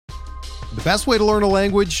The best way to learn a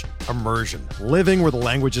language? Immersion. Living where the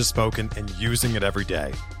language is spoken and using it every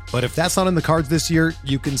day. But if that's not in the cards this year,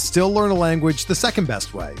 you can still learn a language the second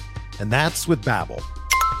best way, and that's with Babbel.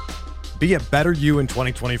 Be a better you in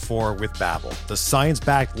 2024 with Babbel, the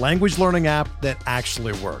science-backed language learning app that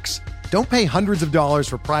actually works. Don't pay hundreds of dollars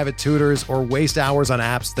for private tutors or waste hours on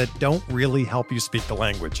apps that don't really help you speak the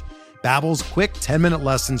language. Babbel's quick 10-minute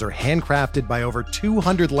lessons are handcrafted by over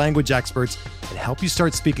 200 language experts and help you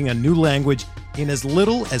start speaking a new language in as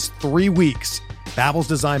little as 3 weeks. Babbel's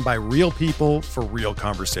designed by real people for real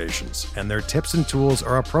conversations, and their tips and tools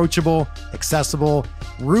are approachable, accessible,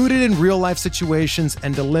 rooted in real-life situations,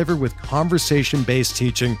 and delivered with conversation-based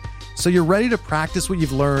teaching, so you're ready to practice what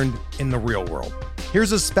you've learned in the real world.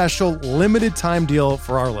 Here's a special limited-time deal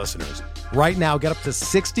for our listeners. Right now, get up to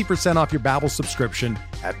 60% off your Babbel subscription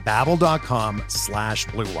at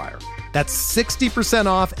babbel.com/Blue Wire. That's 60%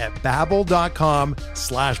 off at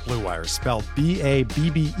babbel.com/Blue Wire, spelled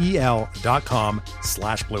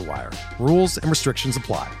BABBEL.com/Blue Wire. Rules and restrictions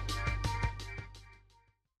apply.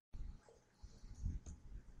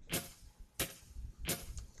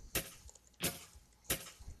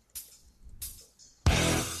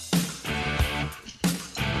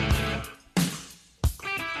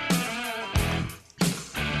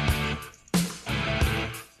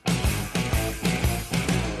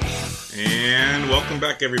 Welcome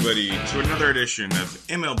back, everybody, to another edition of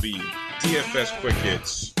MLB DFS Quick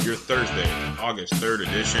Hits, your Thursday, August 3rd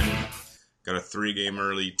edition. Got a 3-game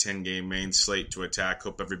early, 10-game main slate to attack.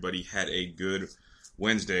 Hope everybody had a good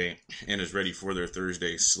Wednesday and is ready for their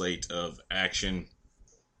Thursday slate of action.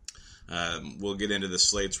 We'll get into the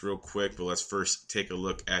slates real quick, but let's first take a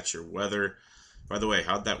look at your weather. By the way,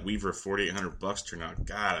 how'd that Weaver $4,800 turn out?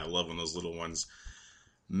 God, I love when those little ones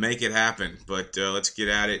make it happen. But let's get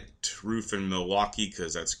at it. Roof in Milwaukee,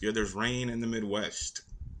 because that's good. There's rain in the Midwest.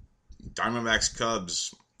 Diamondbacks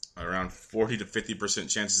Cubs, around 40 to 50%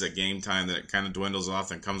 chances at game time that it kind of dwindles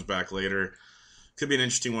off and comes back later. Could be an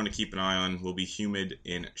interesting one to keep an eye on. Will be humid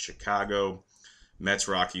in Chicago. Mets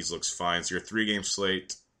Rockies looks fine. So your 3-game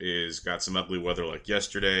slate is got some ugly weather like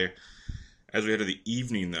yesterday. As we head to the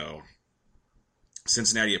evening, though,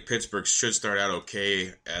 Cincinnati at Pittsburgh should start out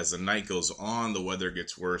okay. As the night goes on, the weather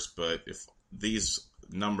gets worse, but if these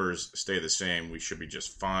numbers stay the same, we should be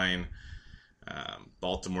just fine.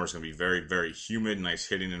 Baltimore is going to be very, very humid. Nice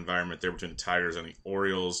hitting environment there between the Tigers and the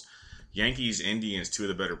Orioles. Yankees, Indians, two of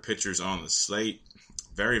the better pitchers on the slate.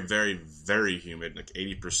 Very, very, very humid, like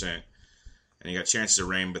 80%. And you got chances of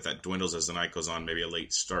rain, but that dwindles as the night goes on. Maybe a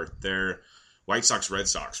late start there. White Sox, Red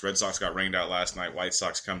Sox. Red Sox got rained out last night. White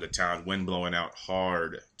Sox come to town. Wind blowing out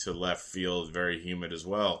hard to left field. Very humid as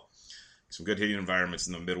well. Some good hitting environments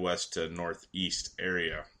in the Midwest to Northeast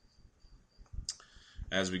area.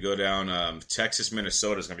 As we go down, Texas,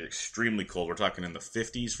 Minnesota is going to be extremely cold. We're talking in the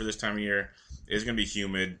 50s for this time of year. It is going to be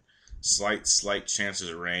humid. Slight chances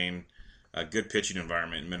of rain. A good pitching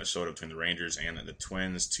environment in Minnesota between the Rangers and the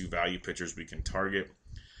Twins. Two value pitchers we can target.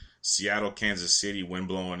 Seattle, Kansas City, wind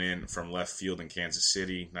blowing in from left field in Kansas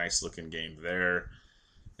City. Nice looking game there.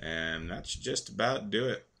 And that should just about do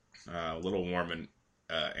it. A little warm in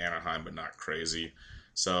Anaheim, but not crazy.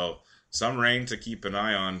 So some rain to keep an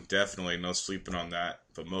eye on. Definitely no sleeping on that.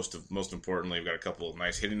 But most importantly, we've got a couple of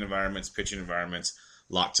nice hitting environments, pitching environments.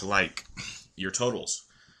 Lot to like. Your totals.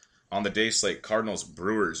 On the day slate, Cardinals,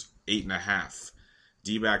 Brewers, 8.5.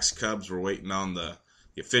 D-backs, Cubs, we're waiting on the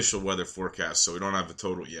official weather forecast, so we don't have the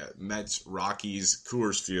total yet. Mets, Rockies,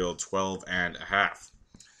 Coors Field, 12.5.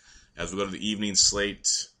 As we go to the evening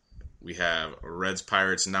slate, we have Reds,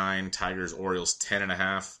 Pirates, 9. Tigers, Orioles,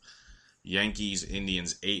 10.5. Yankees,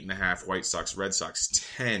 Indians, 8.5. White Sox, Red Sox,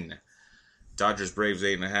 10. Dodgers, Braves,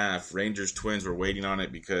 8.5. Rangers, Twins, we're waiting on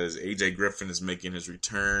it because A.J. Griffin is making his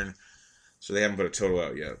return, so they haven't put a total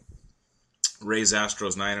out yet. Rays,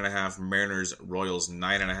 Astros, 9.5. Mariners, Royals,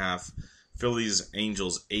 9.5. Phillies,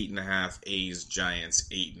 Angels, 8.5. A's, Giants,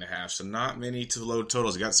 8.5. So not many to low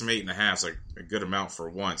totals. You got some 8.5s, like a good amount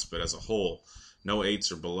for once, but as a whole, no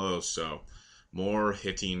 8s or below. So more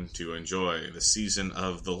hitting to enjoy the season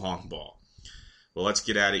of the long ball. Well, let's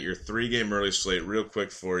get at it. Your 3-game early slate, real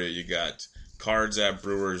quick for you. You got Cards at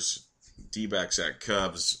Brewers, D-backs at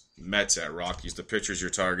Cubs, Mets at Rockies. The pitchers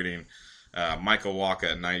you're targeting. Michael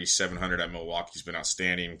Wacha at 9,700 at Milwaukee's been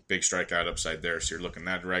outstanding. Big strikeout upside there, so you're looking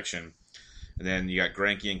that direction. And then you got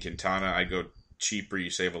Greinke and Quintana. I'd go cheaper. You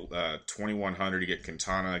save $2,100 to get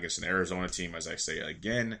Quintana against an Arizona team, as I say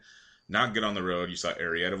again. Not good on the road. You saw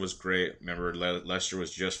Arrieta was great. Remember, Lester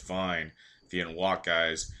was just fine if he didn't walk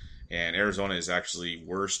guys. And Arizona is actually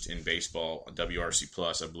worst in baseball,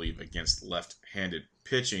 WRC+, I believe, against left-handed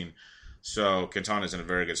pitching. So Quintana's in a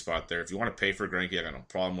very good spot there. If you want to pay for Greinke, I got no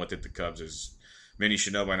problem with it. The Cubs, as many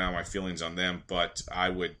should know by now, my feelings on them. But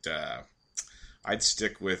I'd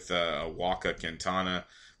stick with Wacha Quintana.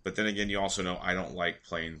 But then again, you also know I don't like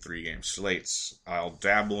playing 3-game slates. I'll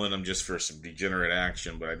dabble in them just for some degenerate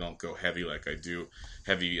action, but I don't go heavy like I do,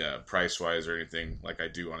 heavy price-wise or anything like I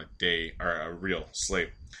do on a day or a real slate.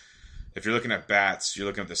 If you're looking at bats, you're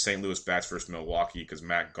looking at the St. Louis Bats versus Milwaukee because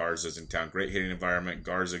Matt Garza's in town. Great hitting environment.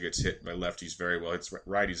 Garza gets hit by lefties very well. It's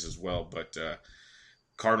righties as well, but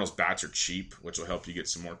Cardinals bats are cheap, which will help you get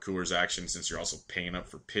some more Coors action since you're also paying up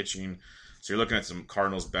for pitching. So you're looking at some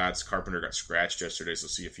Cardinals bats. Carpenter got scratched yesterday, so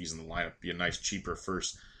see if he's in the lineup. Be a nice, cheaper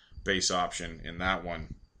first base option in that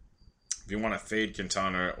one. If you want to fade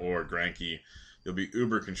Quintana or Greinke, you'll be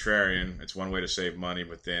uber contrarian. It's one way to save money,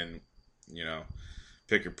 but then,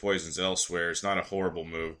 pick your poisons elsewhere. It's not a horrible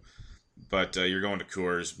move, but you're going to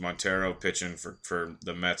Coors. Montero pitching for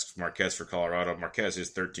the Mets. Marquez for Colorado. Marquez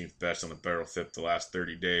is 13th best on the barrel FIP the last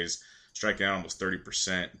 30 days, striking out almost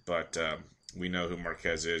 30%, but we know who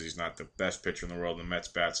Marquez is. He's not the best pitcher in the world. The Mets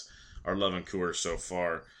bats are loving Coors so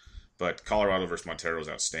far. But Colorado versus Montero is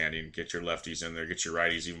outstanding. Get your lefties in there. Get your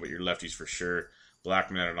righties, even but your lefties for sure.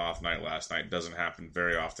 Blackman had an off night last night. Doesn't happen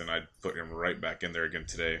very often. I'd put him right back in there again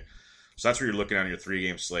today. So that's where you're looking at on your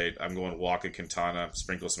 3-game slate. I'm going Wacha Quintana.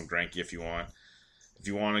 Sprinkle some Greinke if you want. If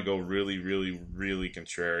you want to go really, really, really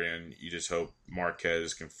contrarian, you just hope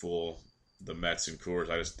Marquez can fool the Mets and Coors.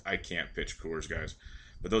 I can't pitch Coors, guys.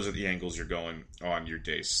 But those are the angles you're going on your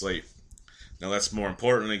day's slate. Now let's more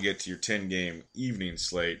importantly get to your 10-game evening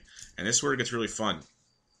slate. And this is where it gets really fun.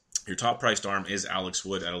 Your top priced arm is Alex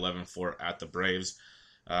Wood at 11-4 at the Braves.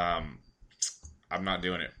 I'm not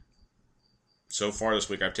doing it. So far this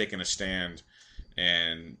week, I've taken a stand,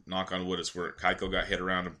 and knock on wood, it's worked. Keiko got hit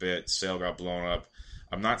around a bit. Sale got blown up.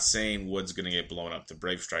 I'm not saying Wood's going to get blown up. The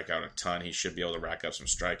Braves strike out a ton. He should be able to rack up some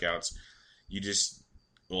strikeouts. He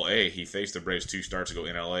faced the Braves 2 starts ago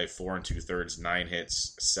in LA, 4 2/3, 9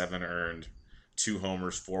 hits, 7 earned, 2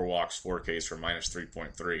 homers, 4 walks, 4 Ks for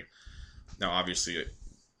 -3.3. Now, obviously,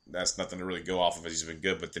 that's nothing to really go off of as he's been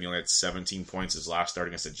good, but then he only had 17 points his last start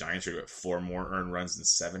against the Giants. He got 4 more earned runs in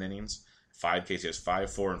 7 innings, 5 Ks. He has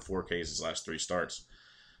 5, 4, and 4 Ks his last 3 starts.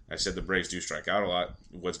 I said the Braves do strike out a lot.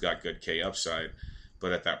 Wood's got good K upside,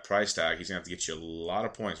 but at that price tag, he's going to have to get you a lot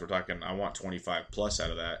of points. We're talking, I want 25 plus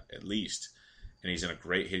out of that at least. And he's in a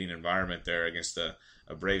great hitting environment there against a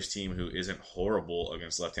Braves team who isn't horrible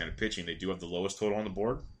against left-handed pitching. They do have the lowest total on the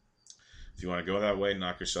board. If you want to go that way,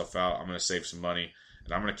 knock yourself out. I'm going to save some money,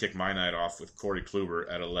 and I'm going to kick my night off with Corey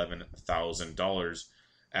Kluber at $11,000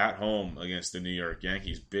 at home against the New York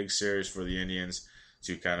Yankees. Big series for the Indians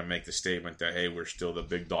to kind of make the statement that, hey, we're still the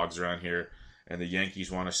big dogs around here. And the Yankees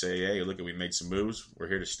want to say, hey, look, we made some moves. We're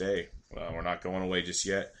here to stay. We're not going away just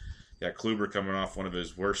yet. Yeah, Kluber coming off one of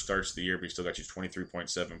his worst starts of the year, but he still got you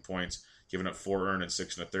 23.7 points, giving up 4 earned and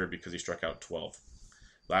 6 1/3 because he struck out 12.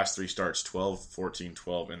 Last 3 starts, 12, 14,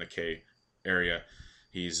 12 in the K area.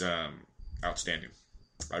 He's outstanding.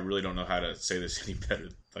 I really don't know how to say this any better.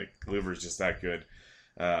 Like, Kluber's just that good.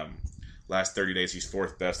 Last 30 days, he's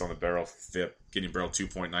 4th best on the barrel FIP, getting barrel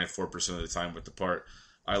 2.94% of the time with the part.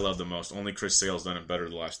 I love the most. Only Chris Sale's done it better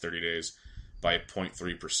the last 30 days by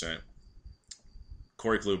 0.3%.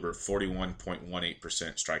 Corey Kluber,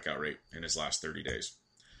 41.18% strikeout rate in his last 30 days.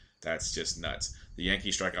 That's just nuts. The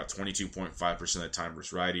Yankees strike out 22.5% of the time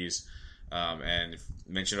versus righties. And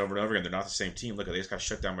mentioned over and over again, they're not the same team. Look, they just got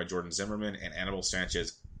shut down by Jordan Zimmerman and Anibal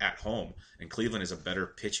Sanchez at home. And Cleveland is a better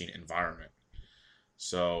pitching environment.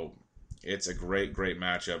 So it's a great, great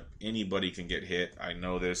matchup. Anybody can get hit. I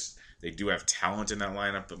know this. They do have talent in that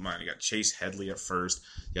lineup, but man, you got Chase Headley at first.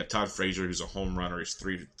 You got Todd Frazier, who's a home runner. He's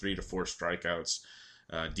 3 to 4 strikeouts.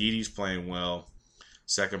 Didi's playing well.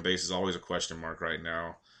 Second base is always a question mark right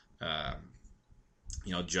now.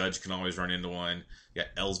 Judge can always run into one. You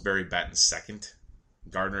got Ellsbury batting second.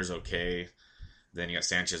 Gardner's okay. Then you got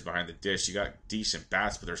Sanchez behind the dish. You got decent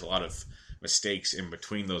bats, but there's a lot of mistakes in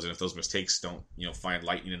between those. And if those mistakes don't, find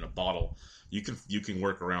lightning in a bottle, you can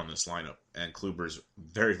work around this lineup. And Kluber's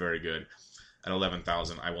very, very good at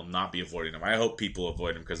 11,000. I will not be avoiding him. I hope people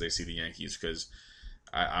avoid him because they see the Yankees, because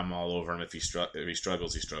I'm all over him. If he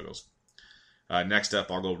struggles, he struggles. Next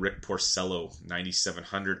up, I'll go Rick Porcello,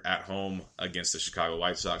 9,700 at home against the Chicago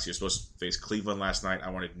White Sox. He was supposed to face Cleveland last night. I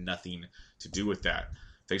wanted nothing to do with that.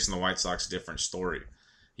 Facing the White Sox, different story.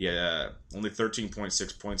 He had only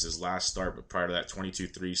 13.6 points his last start, but prior to that,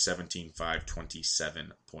 22-3, 17-5,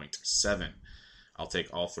 27.7. I'll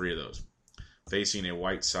take all 3 of those. Facing a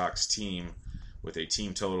White Sox team with a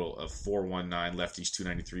team total of 419, lefties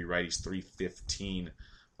 293, righties 315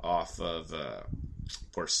 off of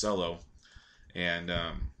Porcello. And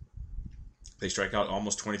they strike out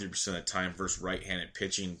almost 23% of the time versus right-handed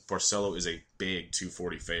pitching. Porcello is a big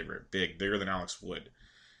 240 favorite. Bigger than Alex Wood.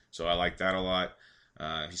 So I like that a lot.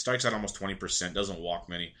 He strikes out almost 20%, doesn't walk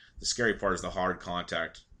many. The scary part is the hard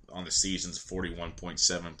contact on the season's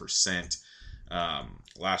 41.7%.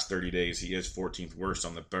 Last 30 days, he is 14th worst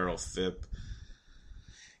on the barrel FIP.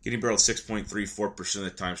 Getting barreled 6.34% of the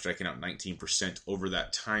time, striking out 19% over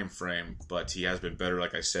that time frame. But he has been better,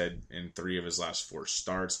 like I said, in 3 of his last 4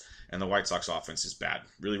 starts. And the White Sox offense is bad.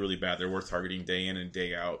 Really, really bad. They're worth targeting day in and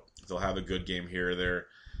day out. They'll have a good game here or there,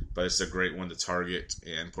 but it's a great one to target.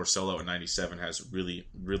 And Porcello at 97 has really,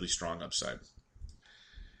 really strong upside.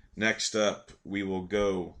 Next up, we will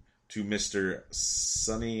go to Mr.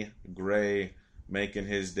 Sonny Gray making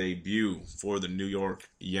his debut for the New York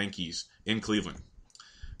Yankees in Cleveland.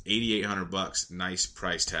 $8,800, nice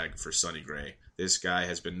price tag for Sonny Gray. This guy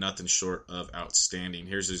has been nothing short of outstanding.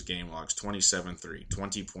 Here's his game logs: 27.3,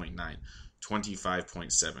 20.9,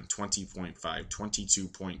 25.7, 20.5,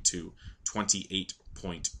 22.2,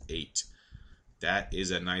 28.8. That is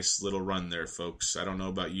a nice little run there, folks. I don't know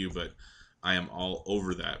about you, but I am all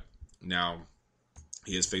over that. Now,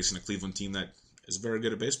 he is facing a Cleveland team that is very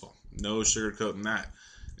good at baseball. No sugarcoating that.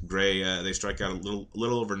 Gray, they strike out a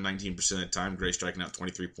little over 19% of the time. Gray striking out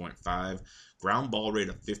 23.5. Ground ball rate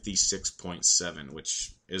of 56.7,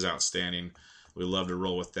 which is outstanding. We love to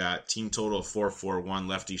roll with that. Team total of 441,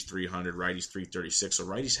 lefties 300, righties 336. So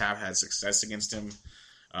righties have had success against him.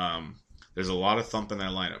 There's a lot of thump in that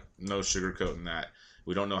lineup. No sugarcoating that.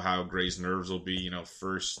 We don't know how Gray's nerves will be.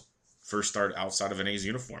 First start outside of an A's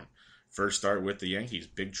uniform. First start with the Yankees.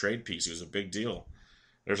 Big trade piece. It was a big deal.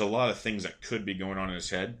 There's a lot of things that could be going on in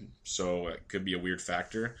his head, so it could be a weird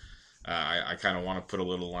factor. I kind of want to put a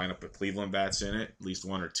little lineup of Cleveland bats in it, at least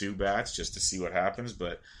 1 or 2 bats, just to see what happens.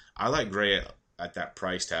 But I like Gray at that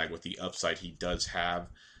price tag with the upside he does have.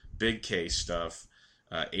 Big case stuff,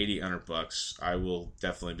 $8,800. I will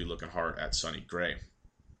definitely be looking hard at Sonny Gray.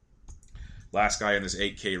 Last guy in this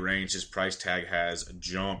 8K range, his price tag has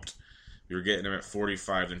jumped. We were getting him at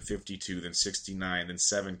 45, then 52, then 69, then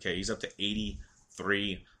 7K. He's up to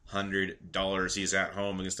 $8,300. He's at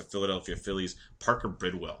home against the Philadelphia Phillies. Parker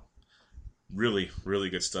Bridwell. Really, really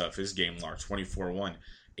good stuff. His game log: 24-1,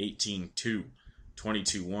 18-2,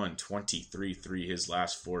 22-1, 23-3 his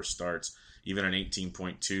last 4 starts. Even an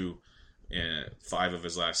 18.2 in 5 of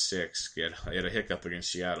his last 6. He had a hiccup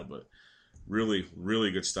against Seattle, but really,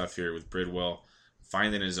 really good stuff here with Bridwell.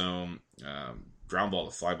 Finding his own. Ground ball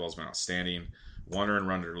to fly ball has been outstanding. 1 earned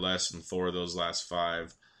run or less in 4 of those last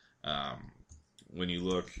 5. When you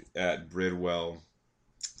look at Bridwell,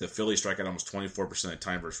 the Phillies strike out almost 24% of the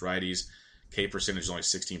time versus righties. K percentage is only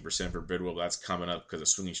 16% for Bridwell, but that's coming up because of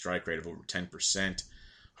swinging strike rate of over 10%.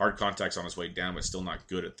 Hard contact's on his way down, but still not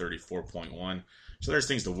good at 34.1. So there's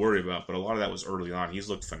things to worry about, but a lot of that was early on. He's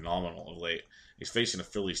looked phenomenal of late. He's facing a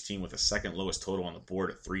Phillies team with the second lowest total on the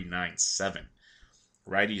board at 397.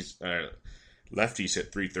 Lefties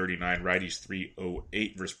hit 339, righties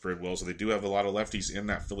 308 versus Bridwell. So they do have a lot of lefties in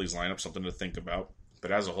that Phillies lineup, something to think about.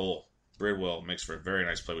 But as a whole, Bridwell makes for a very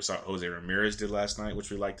nice play. We saw what Jose Ramirez did last night, which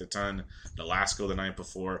we liked a ton. Nolasco the night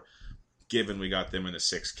before, given we got them in the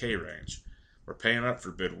 6K range. We're paying up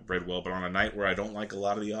for Bridwell, but on a night where I don't like a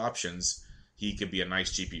lot of the options, he could be a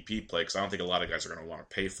nice GPP play because I don't think a lot of guys are going to want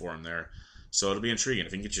to pay for him there. So it'll be intriguing.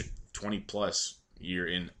 If he can get you 20-plus year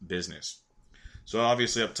in business. So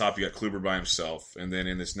obviously up top you got Kluber by himself, and then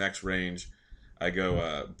in this next range I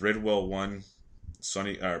go Bridwell 1,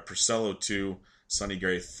 Porcello 2, Sonny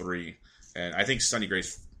Gray 3, and I think Sonny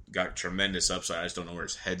Gray's got tremendous upside. I just don't know where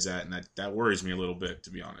his head's at, and that worries me a little bit, to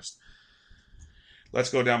be honest. Let's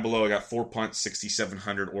go down below. I got 4 punts,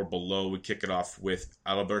 6,700 or below. We kick it off with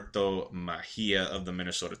Alberto Mejia of the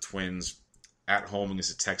Minnesota Twins at home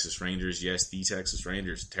against the Texas Rangers. Yes, the Texas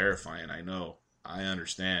Rangers, terrifying. I know, I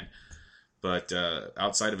understand. But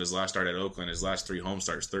outside of his last start at Oakland, his last 3 home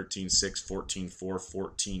starts, 13-6, 14-4,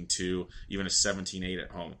 14-2, even a 17-8 at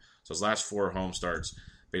home. So his last 4 home starts,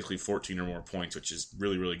 basically 14 or more points, which is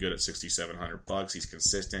really, really good at $6,700. He's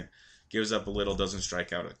consistent, gives up a little, doesn't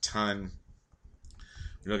strike out a ton.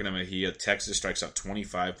 You're looking at Mejia. Texas strikes out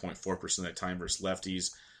 25.4% of the time versus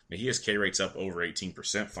lefties. Mejia's K rate's up over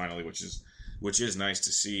 18% finally, which is nice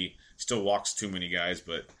to see. Still walks too many guys,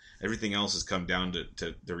 but everything else has come down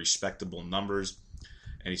to the respectable numbers.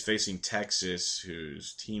 And he's facing Texas,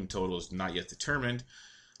 whose team total is not yet determined.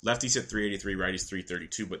 Lefties hit 383, righties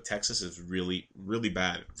 332, but Texas is really, really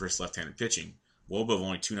bad versus left-handed pitching. WOBA of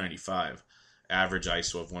only 295, average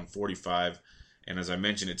ISO of 145. And as I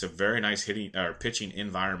mentioned, it's a very nice pitching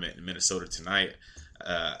environment in Minnesota tonight.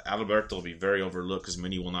 Alberto will be very overlooked because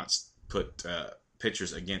many will not put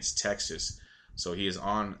pitchers against Texas. So he is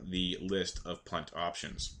on the list of punt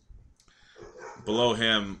options. Below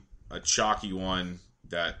him, a chalky one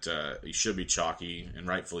that he should be chalky, and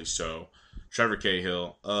rightfully so. Trevor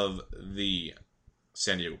Cahill of the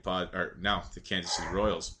the Kansas City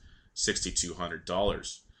Royals,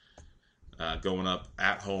 $6,200, going up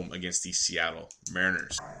at home against the Seattle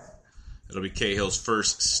Mariners. It'll be Cahill's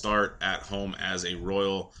first start at home as a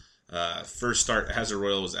Royal. First start as a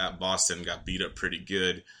Royal was at Boston, got beat up pretty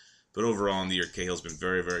good. But overall in the year, Cahill's been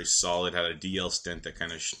very, very solid. Had a DL stint that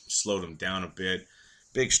kind of slowed him down a bit.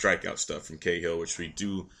 Big strikeout stuff from Cahill, which we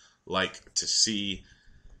do like to see.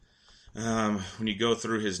 When you go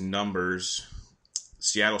through his numbers,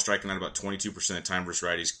 Seattle striking out about 22% of the time versus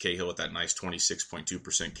righties. Cahill with that nice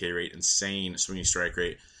 26.2% K rate, insane swinging strike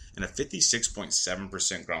rate, and a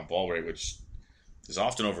 56.7% ground ball rate, which is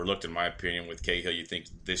often overlooked in my opinion with Cahill. You think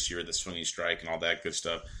this year the swinging strike and all that good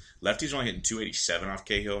stuff. Lefties only hitting 287 off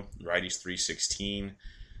Cahill, righties 316.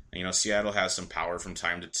 And, Seattle has some power from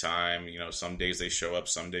time to time. Some days they show up,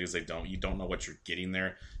 some days they don't. You don't know what you're getting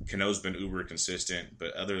there. Cano's been uber consistent,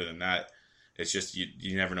 but other than that, it's just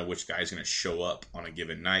you never know which guy's going to show up on a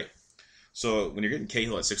given night. So when you're getting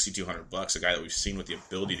Cahill at $6,200, a guy that we've seen with the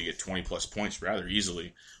ability to get 20-plus points rather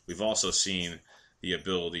easily, we've also seen the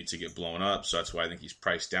ability to get blown up. So that's why I think he's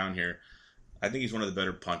priced down here. I think he's one of the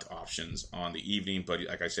better punt options on the evening, but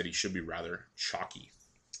like I said, he should be rather chalky.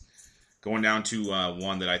 Going down to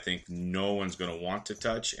one that I think no one's going to want to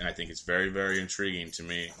touch, and I think it's very, very intriguing to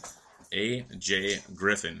me. A.J.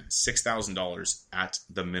 Griffin, $6,000 at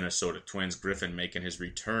the Minnesota Twins. Griffin making his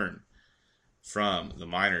return from the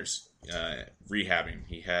minors, rehabbing.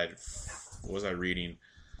 He had, what was I reading?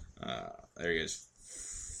 There he is.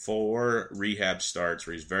 4 rehab starts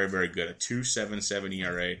where he's very, very good. A 2.77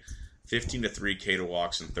 ERA, 15-3 K to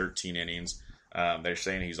walks in 13 innings. They're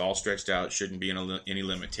saying he's all stretched out, shouldn't be in any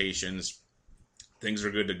limitations. Things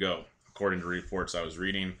are good to go, according to reports I was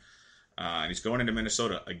reading. And he's going into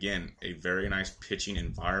Minnesota. Again, a very nice pitching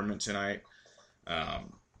environment tonight.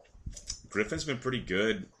 Griffin's been pretty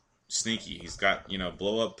good, sneaky. He's got,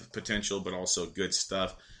 blow-up potential, but also good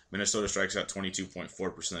stuff. Minnesota strikes out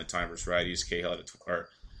 22.4% of the time versus righties.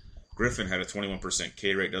 Griffin had a 21%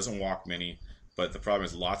 K rate. Doesn't walk many, but the problem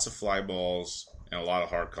is lots of fly balls and a lot of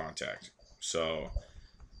hard contact. So,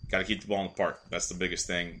 got to keep the ball in the park. That's the biggest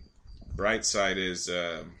thing. Bright side is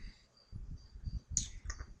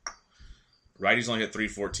righties only hit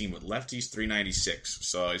 314, but lefties 396.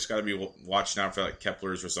 So, he's got to be watching out for like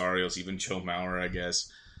Kepler's, Rosario's, even Joe Mauer, I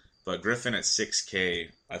guess. But Griffin at 6K,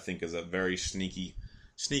 I think, is a very sneaky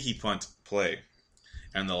punt play.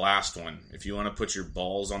 And the last one, if you want to put your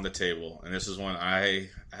balls on the table, and this is one I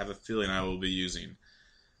have a feeling I will be using,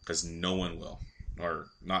 because no one will, or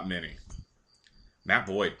not many. Matt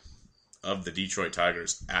Boyd of the Detroit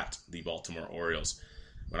Tigers at the Baltimore Orioles.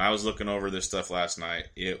 When I was looking over this stuff last night,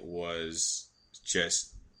 it was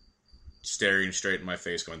just staring straight in my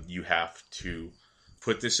face going, you have to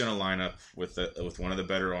put this in a lineup with one of the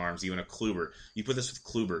better arms, even a Kluber. You put this with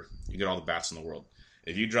Kluber, you get all the bats in the world.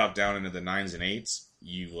 If you drop down into the 9s and 8s,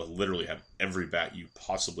 you will literally have every bat you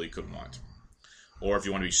possibly could want. Or if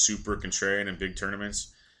you want to be super contrarian in big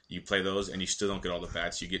tournaments, you play those and you still don't get all the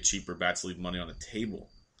bats. You get cheaper bats, leave money on the table.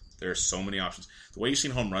 There are so many options. The way you've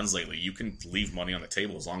seen home runs lately, you can leave money on the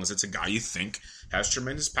table as long as it's a guy you think has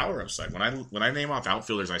tremendous power upside. When I name off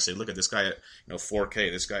outfielders, I say, look at this guy at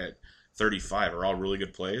 4K, this guy at 35 are all really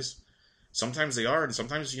good plays. Sometimes they are, and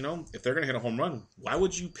sometimes, if they're going to hit a home run, why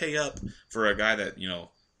would you pay up for a guy that,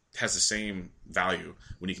 has the same value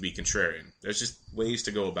when he can be contrarian? There's just ways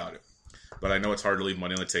to go about it. But I know it's hard to leave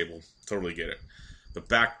money on the table. Totally get it. But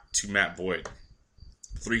back to Matt Boyd.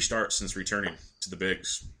 3 starts since returning to the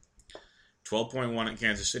bigs. 12.1 in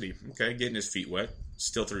Kansas City. Okay, getting his feet wet.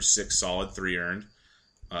 Still through 6 solid, 3 earned.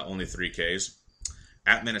 Only 3 Ks.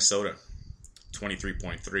 At Minnesota,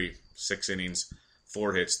 23.3. 6 innings,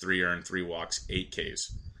 4 hits, 3 earned, 3 walks, 8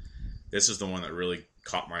 Ks. This is the one that really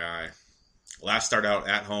caught my eye. Last start out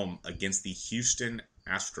at home against the Houston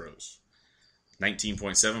Astros.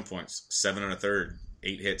 19.7 points, 7 1/3,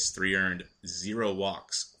 8 hits, 3 earned, 0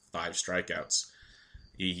 walks, 5 strikeouts.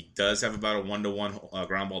 He does have about a 1-to-1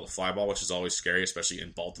 ground ball to fly ball, which is always scary, especially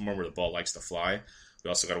in Baltimore where the ball likes to fly. We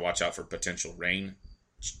also got to watch out for potential rain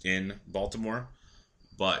in Baltimore.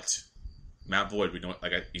 But Matt Boyd,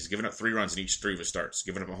 he's given up 3 runs in each 3 of his starts,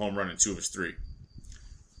 given up a home run in 2 of his 3.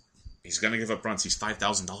 He's going to give up runs. He's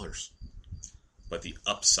 $5,000. But the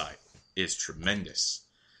upside is tremendous.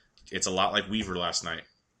 It's a lot like Weaver last night.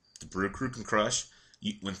 The Brew Crew can crush.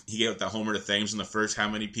 When he gave up that homer to Thames in the first, how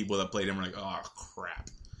many people that played him were like, oh, crap.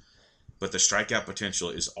 but the strikeout potential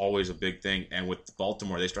is always a big thing. And with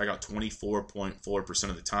Baltimore, they strike out 24.4%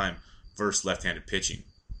 of the time versus left-handed pitching.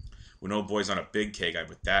 We know Boyd's not a big K guy,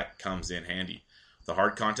 but that comes in handy. The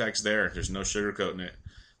hard contact's there. There's no sugarcoating it.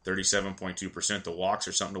 37.2%. The walks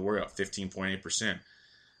are something to worry about, 15.8%.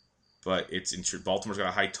 But Baltimore's got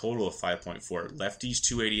a high total of 5.4. Lefties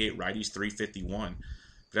 288, righties 351.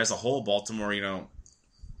 But as a whole, Baltimore,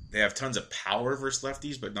 they have tons of power versus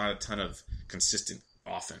lefties, but not a ton of consistent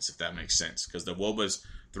offense, if that makes sense. Because the WOBA's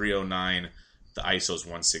 309, the ISO's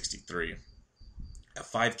 163. At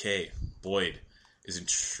 5K, Boyd is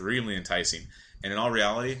extremely enticing. And in all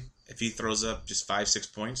reality, if he throws up just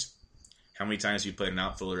 5-6 points, how many times have you played an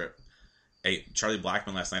outfielder at 8? Charlie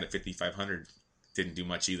Blackmon last night at 5,500 didn't do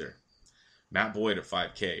much either. Matt Boyd at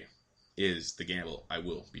 5K is the gamble I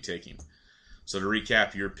will be taking. So to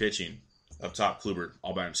recap, your pitching up top, Kluber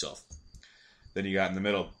all by himself. Then you got in the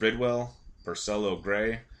middle Bridwell, Porcello,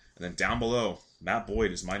 Gray, and then down below, Matt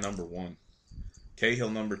Boyd is my number 1. Cahill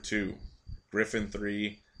number 2, Griffin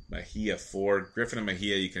 3, Mejia 4. Griffin and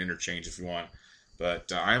Mejia you can interchange if you want.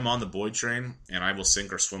 But I am on the Boyd train, and I will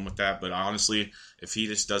sink or swim with that. But honestly, if he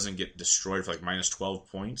just doesn't get destroyed for like minus 12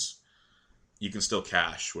 points, you can still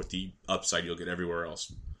cash with the upside you'll get everywhere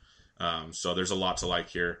else. So there's a lot to like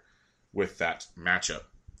here with that matchup.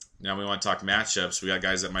 Now we want to talk matchups. We got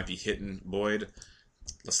guys that might be hitting Boyd.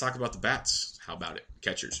 Let's talk about the bats. How about it?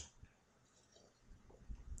 Catchers.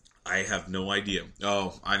 I have no idea.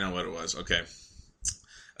 Oh, I know what it was. Okay.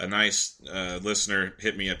 A nice listener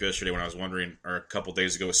hit me up yesterday when I was wondering, or a couple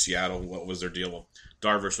days ago with Seattle, what was their deal? Well,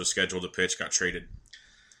 Darvish was scheduled to pitch, got traded.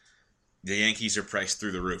 The Yankees are priced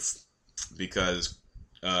through the roof because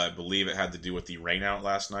I believe it had to do with the rainout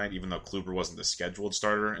last night, even though Kluber wasn't the scheduled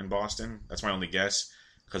starter in Boston. That's my only guess,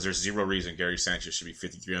 because there's zero reason Gary Sanchez should be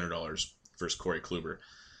 $5,300 versus Corey Kluber.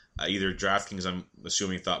 Either DraftKings, I'm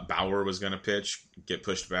assuming, thought Bauer was going to pitch, get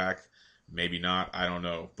pushed back. Maybe not. I don't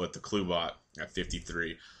know. But the Klubot at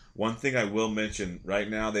 53. One thing I will mention, right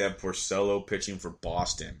now they have Porcello pitching for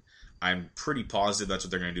Boston. I'm pretty positive that's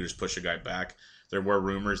what they're going to do, is push a guy back. There were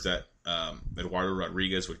rumors that Eduardo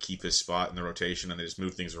Rodriguez would keep his spot in the rotation and they just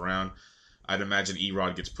move things around. I'd imagine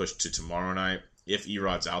Erod gets pushed to tomorrow night. If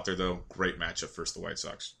Erod's out there, though, great matchup versus the White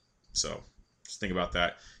Sox. So just think about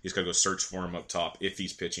that. You just got to go search for him up top if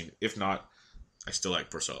he's pitching. If not, I still like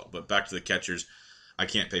Porcello. But back to the catchers. I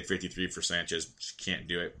can't pay 53 for Sanchez. Just can't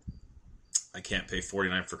do it. I can't pay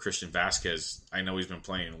 49 for Christian Vasquez. I know he's been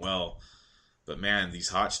playing well. But, man, these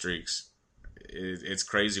hot streaks, it's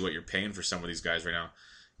crazy what you're paying for some of these guys right now.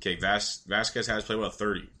 Okay, Vasquez has played well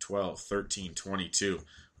 30, 12, 13, 22.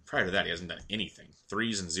 Prior to that, he hasn't done anything.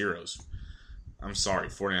 3s and 0s. I'm sorry,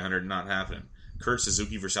 4,900 not happening. Kurt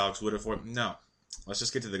Suzuki versus Alex Wood. No. Let's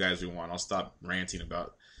just get to the guys we want. I'll stop ranting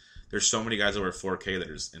about. There's so many guys over at 4K that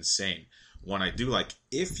is insane. One I do like,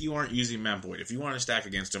 if you aren't using Matt Boyd, if you want to stack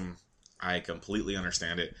against him, I completely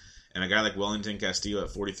understand it. And a guy like Wellington Castillo at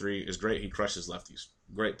 43 is great. He crushes lefties.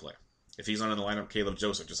 Great play. If he's not in the lineup, Caleb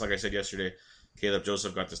Joseph. Just like I said yesterday, Caleb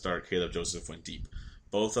Joseph got the start. Caleb Joseph went deep.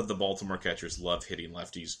 Both of the Baltimore catchers love hitting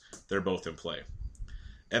lefties. They're both in play.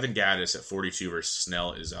 Evan Gattis at 42 versus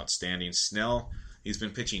Snell is outstanding. Snell, he's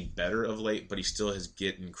been pitching better of late, but he still is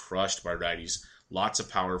getting crushed by righties. Lots of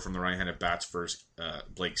power from the right-handed bats versus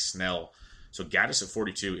Blake Snell. So Gattis at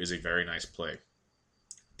 42 is a very nice play.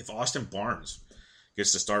 If Austin Barnes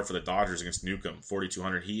gets to start for the Dodgers against Newcomb,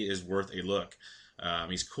 4,200, he is worth a look.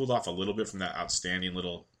 He's cooled off a little bit from that outstanding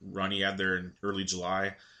little run he had there in early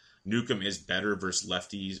July. Newcomb is better versus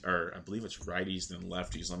lefties, or I believe it's righties than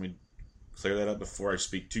lefties. Let me clear that up before I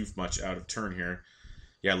speak too much out of turn here.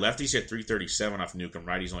 Yeah, lefties hit 337 off Newcomb,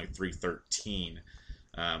 righties only 313.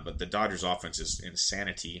 But the Dodgers offense is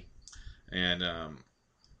insanity. And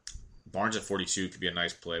Barnes at 42 could be a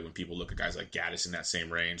nice play when people look at guys like Gattis in that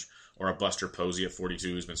same range, or a Buster Posey at 42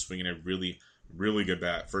 who's been swinging a really, really good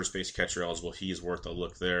bat. First base catcher eligible. He is worth a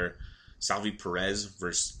look there. Salvi Perez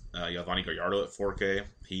versus Yovani Gallardo at 4K.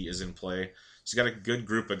 He is in play. So you got a good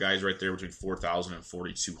group of guys right there between 4,000 and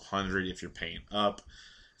 4,200 if you're paying up.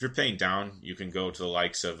 If you're paying down, you can go to the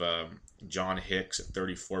likes of John Hicks at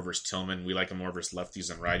 34 versus Tillman. We like him more versus lefties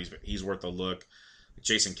than righties, but he's worth a look.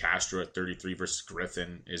 Jason Castro at 33 versus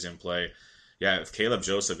Griffin is in play. Yeah, if Caleb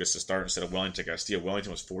Joseph gets to start instead of Wellington Castillo,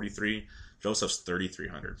 Wellington was 43, Joseph's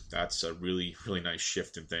 3,300. That's a really, really nice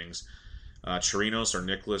shift in things. Chirinos or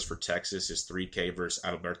Nicholas for Texas is 3K versus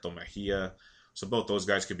Alberto Mejia. So both those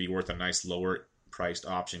guys could be worth a nice lower priced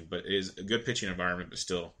option, but it is a good pitching environment, but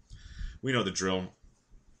still, we know the drill.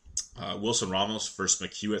 Wilson Ramos versus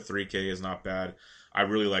McHugh at 3K is not bad. I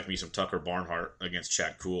really like me some Tucker Barnhart against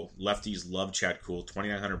Chad Kuhl. Lefties love Chad Kuhl,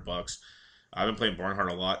 $2,900. I've been playing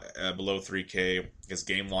Barnhart a lot below 3K. His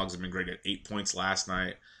game logs have been great at 8 points last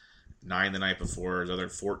night, 9 the night before, his other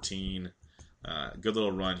 14. Good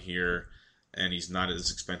little run here, and he's not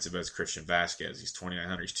as expensive as Christian Vasquez. He's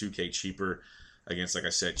 2,900. He's 2K cheaper against, like I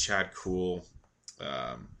said, Chad Kuhl.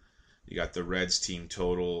 You got the Reds team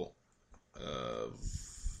total of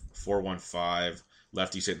 415.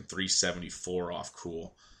 Lefty's hitting 374 off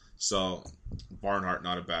Kuhl. So, Barnhart,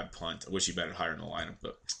 not a bad punt. I wish he betted higher in the lineup,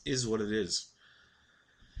 but is what it is.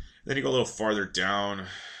 Then you go a little farther down.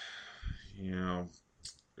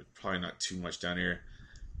 Probably not too much down here.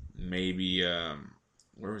 Maybe,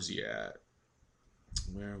 where was he at?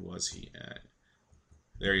 Where was he at?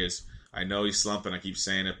 There he is. I know he's slumping. I keep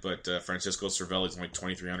saying it, but Francisco Cervelli is only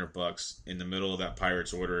 $2,300 in the middle of that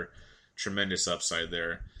Pirates order. Tremendous upside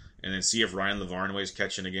there. And then see if Ryan Lavarnway is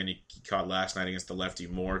catching again. He caught last night against the lefty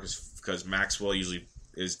more because Maxwell usually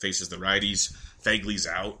faces the righties. Fagley's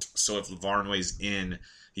out. So if Lavarnway's in,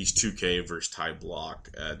 he's 2K versus Ty Block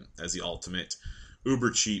as the ultimate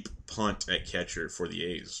uber cheap punt at catcher for the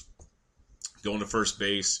A's. Going to first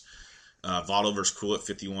base, Votto versus Kuhl at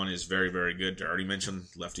 51 is very, very good. I already mentioned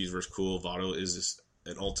lefties versus Kuhl. Votto is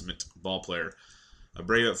an ultimate ball player.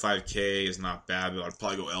 Abreu at 5K is not bad, but I'd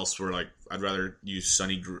probably go elsewhere. Like I'd rather use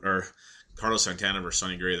Carlos Santana versus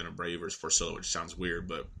Sonny Gray than Abreu versus Porcello, which sounds weird,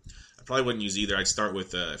 but I probably wouldn't use either. I'd start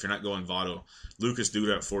with, if you're not going Votto, Lucas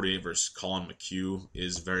Duda at 48 versus Colin McHugh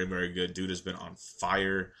is very, very good. Duda's been on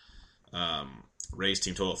fire. Rays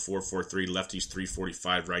team total at 443, lefties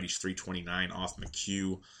 345, righties 329 off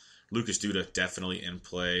McHugh. Lucas Duda definitely in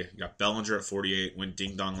play. You got Bellinger at 48, went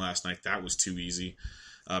ding dong last night. That was too easy.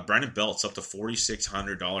 Brandon Belt's up to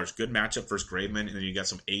 $4,600. Good matchup versus Graveman, and then you got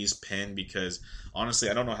some A's pen because honestly,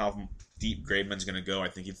 I don't know how deep Graveman's going to go. I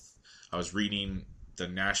think I was reading the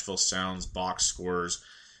Nashville Sounds box scores.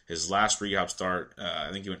 His last rehab start, I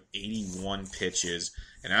think he went 81 pitches,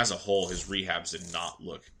 and as a whole, his rehabs did not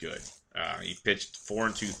look good. He pitched 4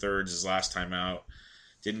 2/3 his last time out.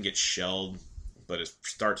 Didn't get shelled, but his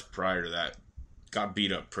starts prior to that got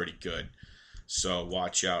beat up pretty good. So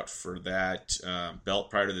watch out for that. Belt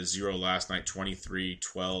prior to the 0 last night, 23,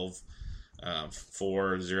 12,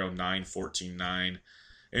 4, 0, 9, 14, 9.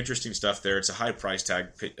 Interesting stuff there. It's a high price tag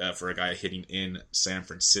for a guy hitting in San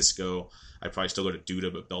Francisco. I'd probably still go to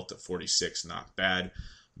Duda, but Belt at 46, not bad.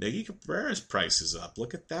 Miggy Cabrera's price is up.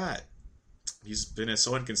 Look at that. He's been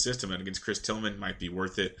so inconsistent, and against Chris Tillman might be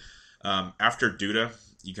worth it. After Duda,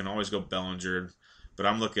 you can always go Bellinger, but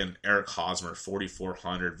I'm looking Eric Hosmer,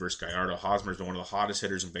 4,400 versus Gallardo. Hosmer's been one of the hottest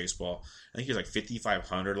hitters in baseball. I think he was like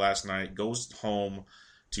 5,500 last night. Goes home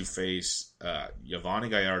to face Yovani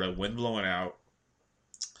Gallardo, wind blowing out.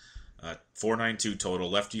 492 total,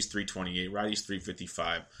 lefties 328, righties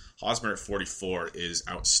 355. Hosmer at 44 is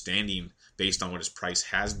outstanding based on what his price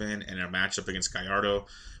has been, and in a matchup against Gallardo,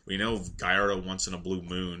 we know Gallardo once in a blue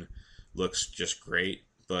moon looks just great,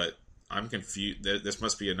 but I'm confused. This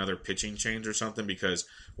must be another pitching change or something because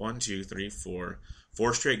 4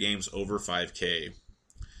 straight games over 5K,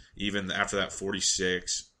 even after that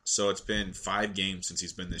 46. So it's been 5 games since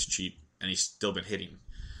he's been this cheap, and he's still been hitting.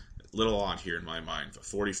 Little odd here in my mind.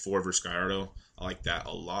 44 versus Gallardo, I like that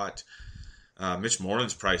a lot. Mitch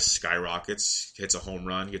Moreland's price skyrockets, hits a home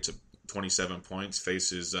run, gets a 27 points,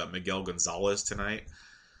 faces Miguel Gonzalez tonight.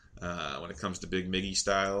 When it comes to Big Miggy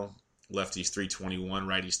style, lefties 321,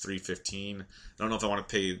 righties 315. I don't know if I want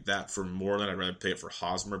to pay that for Moreland. I'd rather pay it for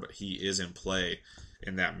Hosmer, but he is in play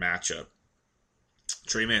in that matchup.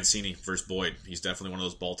 Trey Mancini versus Boyd. He's definitely one of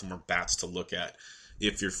those Baltimore bats to look at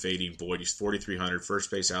if you're fading Boyd. He's 4,300,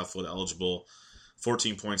 first base outfield eligible,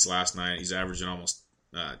 14 points last night. He's averaging almost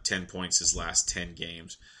 10 points his last 10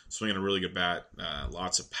 games. Swinging a really good bat,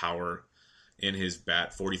 lots of power in his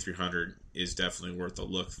bat. 4,300 is definitely worth a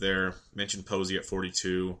look there. Mentioned Posey at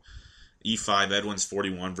 42. E5, Edwin's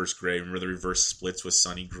 41 versus Gray. Remember the reverse splits with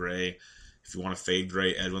Sonny Gray. If you want to fade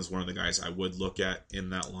Gray, Edwin's one of the guys I would look at in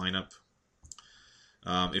that lineup.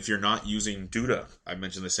 If you're not using Duda, I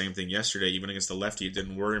mentioned the same thing yesterday. Even against the lefty, it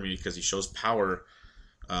didn't worry me because he shows power.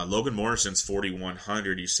 Logan Morrison's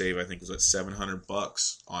 4,100. You save, I think, was at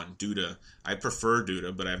 $700 on Duda. I prefer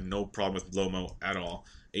Duda, but I have no problem with Lomo at all.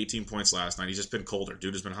 18 points last night. He's just been colder.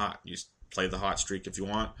 Duda's been hot. You just play the hot streak if you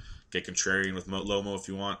want. Get contrarian with Lomo if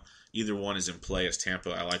you want. Either one is in play as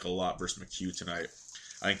Tampa. I like a lot versus McHugh tonight.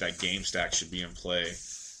 I think that game stack should be in play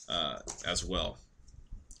as well.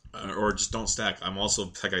 Or just don't stack. I'm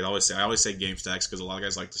also, like I always say game stacks because a lot of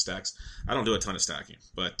guys like the stacks. I don't do a ton of stacking,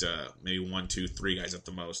 but maybe 1, 2, 3 guys at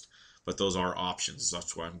the most. But those are options.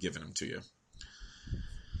 That's why I'm giving them to you.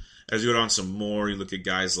 As you go on some more, you look at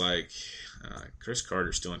guys like Chris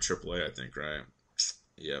Carter's still in AAA, I think, right?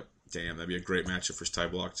 Yep. Damn, that'd be a great matchup for Ty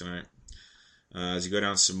Blach tonight. As you go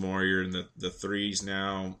down some more, you're in the threes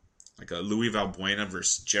now. Like a Louis Valbuena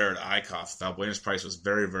versus Jared Eickhoff. Valbuena's price was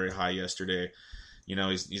very, very high yesterday. You know,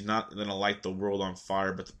 he's not going to light the world on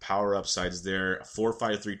fire, but the power upside's there. A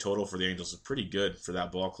 4.53 total for the Angels is pretty good for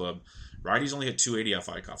that ball club. Righties only hit 280 off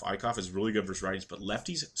Eickhoff. Eickhoff is really good versus righties, but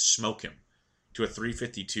lefties smoke him to a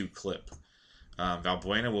 352 clip.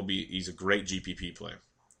 Valbuena he's a great GPP play.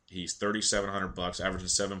 He's $3,700, averaging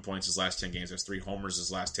 7 points his last 10 games. Has 3 homers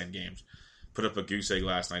his last 10 games. Put up a goose egg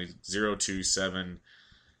last night. He's 0-2, 7,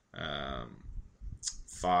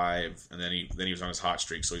 5, and then he was on his hot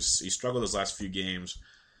streak. So he struggled his last few games.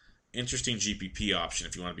 Interesting GPP option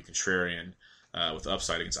if you want to be contrarian with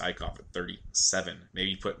upside against Eickhoff at 37.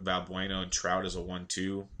 Maybe put Valbuena and Trout as a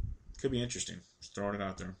 1-2. Could be interesting. Just throwing it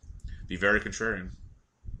out there. Be very contrarian.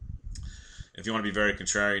 If you want to be very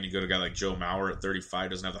contrarian, you go to a guy like Joe Mauer at 35.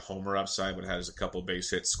 Doesn't have the homer upside, but has a couple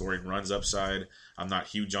base hits, scoring runs upside. I'm not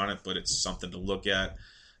huge on it, but it's something to look at.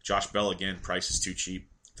 Josh Bell, again, price is too cheap.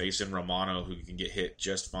 Facing Romano, who can get hit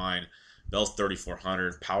just fine. Bell's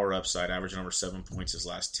 3,400. Power upside, averaging over 7 points his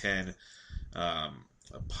last 10.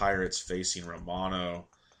 Pirates facing Romano.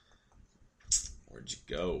 Where'd you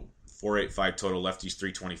go? 485 total. Lefties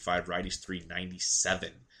 325. Righties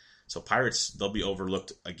 397. So Pirates, they'll be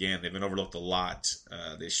overlooked again. They've been overlooked a lot.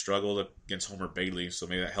 They struggled against Homer Bailey, so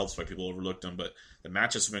maybe that helps why people overlooked them. But the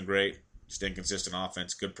matchups have been great. Just inconsistent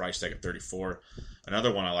offense. Good price tag at 34.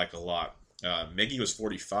 Another one I like a lot. Miggy was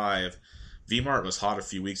 45. V-Mart was hot a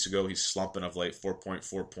few weeks ago. He's slumping of late.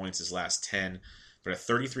 4.4 points his last 10. But at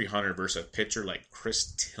 3,300 versus a pitcher like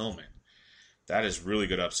Chris Tillman, that is really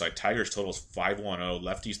good upside. Tigers totals 510.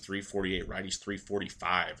 Lefties 348. Righties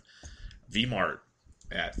 345. V-Mart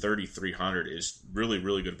at 3,300 is really,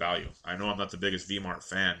 really good value. I know I'm not the biggest V-Mart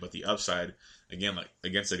fan, but the upside, again, like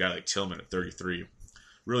against a guy like Tillman at 33,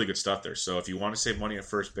 really good stuff there. So if you want to save money at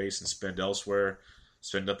first base and spend elsewhere,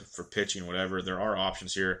 spend up for pitching, whatever, there are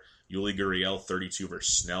options here. Yuli Gurriel, 32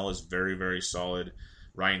 versus Snell is very, very solid.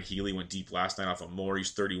 Ryan Healy went deep last night off of Moore.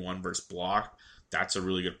 He's 31 versus Block. That's a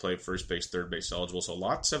really good play, first base, third base eligible. So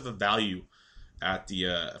lots of the value at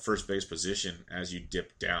the first base position as you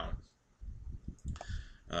dip down.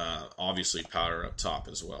 Obviously, power up top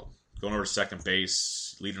as well. Going over to second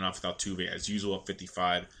base, leading off with Altuve as usual at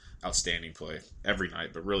 55. Outstanding play every night,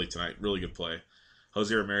 but really tonight, really good play.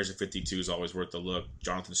 Jose Ramirez at 52 is always worth the look.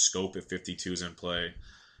 Jonathan Scope at 52 is in play.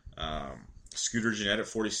 Scooter Gennett at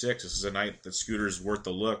 46. This is a night that Scooter's worth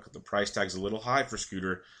the look. The price tag's a little high for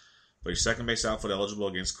Scooter, but he's second base outfield eligible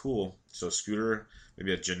against Cool. So Scooter,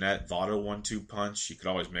 maybe a Gennett Votto 1-2 punch. You could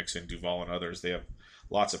always mix in Duvall and others. They have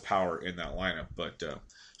lots of power in that lineup, but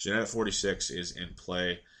Gennett at 46 is in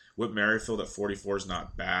play. Whit Merrifield at 44 is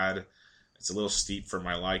not bad. It's a little steep for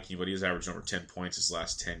my liking, but he's averaging over 10 points his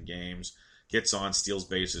last 10 games. Gets on, steals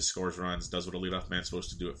bases, scores runs, does what a leadoff man's supposed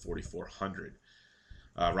to do at 4,400.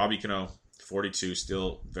 Robbie Cano, 42,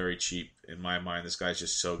 still very cheap in my mind. This guy's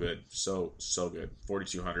just so good. So good.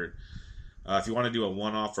 4,200. If you want to do a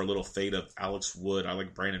one-off or a little fade of Alex Wood, I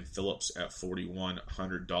like Brandon Phillips at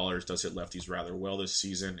 $4,100. Does hit lefties rather well this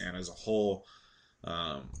season, and as a whole,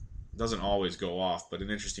 doesn't always go off, but an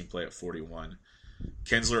interesting play at 41.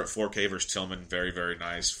 Kinsler at 4K versus Tillman, very, very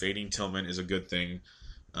nice. Fading Tillman is a good thing.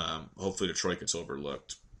 Hopefully Detroit gets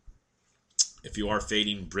overlooked. If you are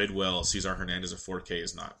fading Bridwell, Cesar Hernandez at 4K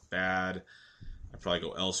is not bad. I'd probably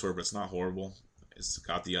go elsewhere, but it's not horrible. It's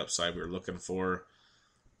got the upside we were looking for.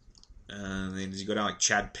 And then as you go down, like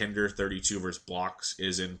Chad Pinder, 32 versus Blocks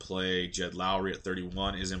is in play. Jed Lowry at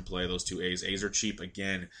 31 is in play. Those two A's. A's are cheap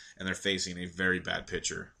again, and they're facing a very bad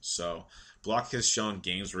pitcher. So Block has shown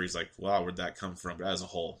games where he's like, wow, where'd that come from? But as a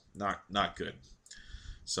whole, not good.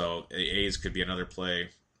 So A's could be another play,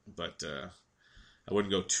 but I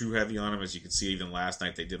wouldn't go too heavy on them. As you can see, even last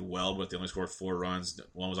night they did well, but they only scored 4 runs.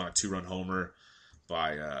 One was on a 2-run homer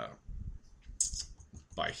by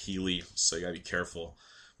Healy, so you got to be careful.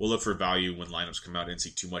 We'll look for value when lineups come out. I didn't see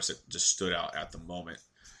too much that just stood out at the moment.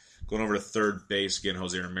 Going over to third base, again,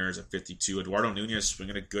 Jose Ramirez at 52. Eduardo Nunez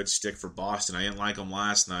swinging a good stick for Boston. I didn't like him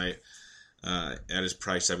last night at his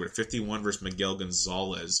price tag. But at 51 versus Miguel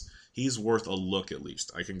Gonzalez, he's worth a look at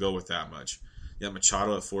least. I can go with that much. Yeah,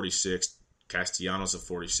 Machado at 46. Castellanos at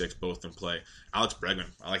 46, both in play. Alex Bregman,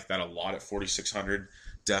 I like that a lot at 4,600.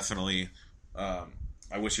 Definitely. I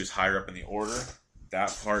wish he was higher up in the order.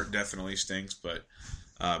 That part definitely stinks, but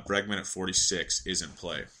Bregman at 46 is in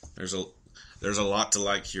play. There's a lot to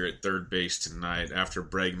like here at third base tonight. After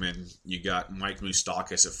Bregman, you got Mike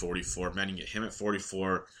Moustakas at 44. Man, you get him at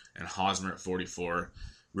 44 and Hosmer at 44.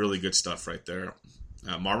 Really good stuff right there.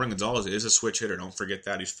 Marvin Gonzalez is a switch hitter. Don't forget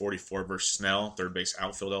that. He's 44 versus Snell, third base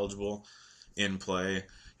outfield eligible in play.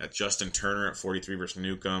 Got Justin Turner at 43 versus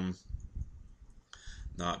Newcomb.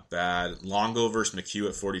 Not bad. Longo versus McHugh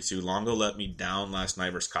at 42. Longo let me down last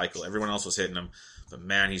night versus Keuchel. Everyone else was hitting him, but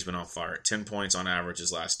man, he's been on fire. 10 points on average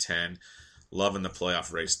his last 10. Loving the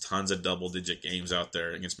playoff race. Tons of double-digit games out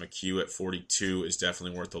there. Against McHugh at 42 is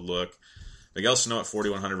definitely worth a look. Miguel Sano at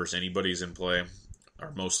 4,100 versus anybody's in play,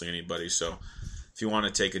 or mostly anybody. So if you want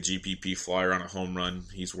to take a GPP flyer on a home run,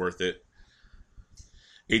 he's worth it.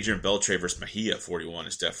 Adrian Beltre versus Mejia at 41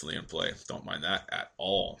 is definitely in play. Don't mind that at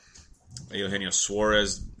all. Eugenio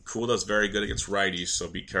Suarez, does very good against righties, so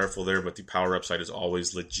be careful there, but the power upside is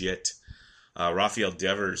always legit. Rafael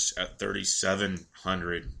Devers at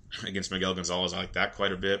 3,700 against Miguel Gonzalez. I like that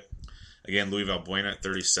quite a bit. Again, Luis Valbuena at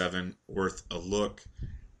 37, worth a look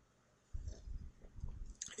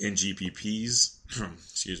in GPPs.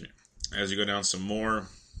 Excuse me. As you go down some more,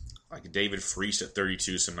 like David Freese at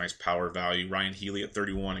 32, some nice power value. Ryan Healy at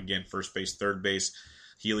 31, again, first base, third base.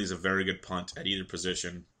 Healy's a very good punt at either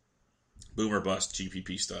position. Boomer bust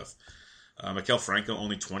GPP stuff. Maikel Franco,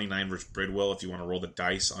 only 29 versus Bridwell if you want to roll the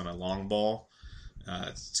dice on a long ball.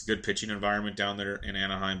 It's a good pitching environment down there in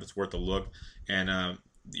Anaheim, but it's worth a look. And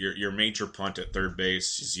your major punt at third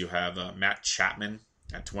base is you have Matt Chapman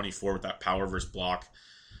at 24 with that power versus block.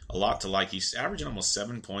 A lot to like. He's averaging almost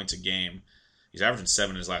 7 points a game. He's averaging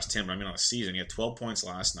 7 in his last 10, but on a season, he had 12 points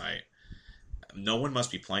last night. No one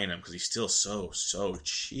must be playing him because he's still so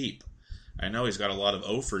cheap. I know he's got a lot of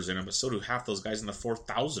offers in him, but so do half those guys in the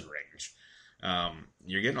 4,000 range.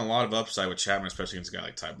 You're getting a lot of upside with Chapman, especially against a guy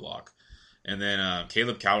like Ty Block. And then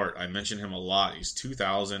Caleb Cowart, I mentioned him a lot. He's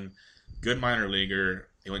 2,000, good minor leaguer.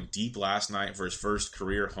 He went deep last night for his first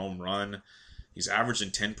career home run. He's averaging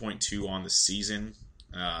 10.2 on the season.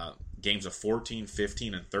 Games of 14,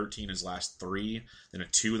 15, and 13 his last 3, then a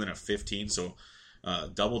 2, then a 15. So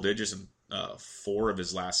double digits in 4 of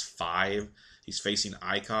his last 5. He's facing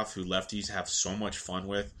Eichhoff, who lefties have so much fun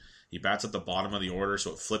with. He bats at the bottom of the order,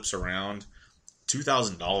 so it flips around.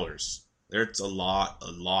 $2,000. There's a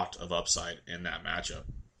lot of upside in that matchup.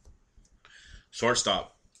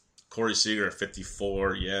 Shortstop, Corey Seager at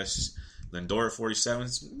 54, yes. Lindor at 47.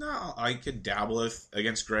 No, I could dabble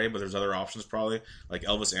against Gray, but there's other options probably. Like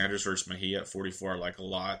Elvis Andrus versus Mejia at 44, I like a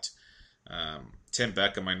lot. Tim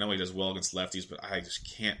Beckham, I know he does well against lefties, but I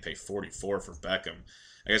just can't pay 44 for Beckham.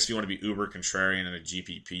 I guess if you want to be uber contrarian in a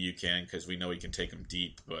GPP, you can, because we know he can take them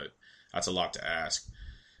deep, but that's a lot to ask.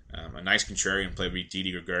 A nice contrarian play would be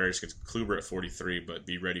Didi Gregorius against Kluber at 43, but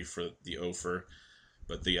be ready for the offer.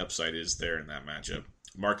 But the upside is there in that matchup.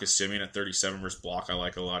 Marcus Semien at 37 versus Block, I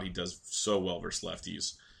like a lot. He does so well versus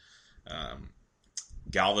lefties.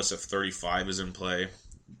 Galvis at 35 is in play.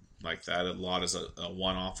 Like that a lot as a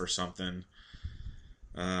one-off or something.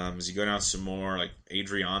 As you go down some more, like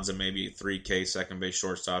Adrianza maybe at 3K, second base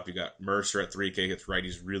shortstop. You got Mercer at 3K, hits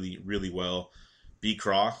righties really well. B.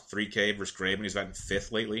 Craw, 3K versus Graven. He's batting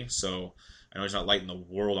 5th lately, so I know he's not lighting the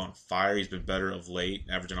world on fire. He's been better of late,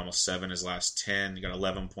 averaging almost 7 his last 10. He got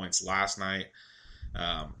 11 points last night.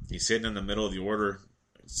 He's hitting in the middle of the order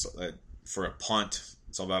for a punt.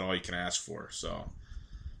 It's about all you can ask for, so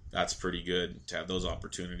that's pretty good to have those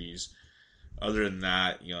opportunities. Other than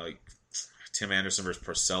that, like Tim Anderson versus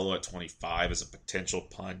Porcello at 25 is a potential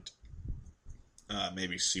punt.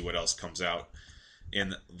 Maybe see what else comes out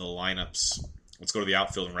in the lineups. Let's go to the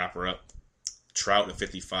outfield and wrap her up. Trout at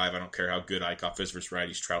 55. I don't care how good Eichhoff is versus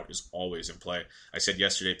righties. Trout is always in play. I said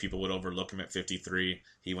yesterday people would overlook him at 53.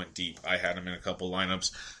 He went deep. I had him in a couple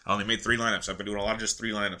lineups. I only made 3 lineups. I've been doing a lot of just 3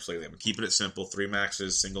 lineups lately. I've been keeping it simple. 3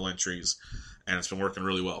 maxes, single entries, and it's been working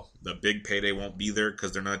really well. The big payday won't be there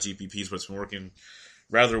because they're not GPPs, but it's been working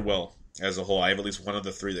rather well as a whole. I have at least one of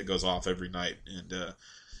the 3 that goes off every night, and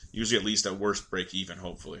usually at least at worst break even,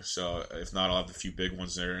 hopefully. So if not, I'll have a few big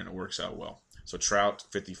ones there, and it works out well. So Trout,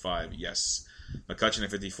 55, yes. McCutchen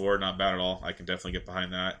at 54, not bad at all. I can definitely get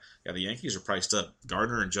behind that. Yeah, the Yankees are priced up.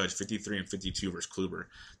 Gardner and Judge, 53 and 52 versus Kluber.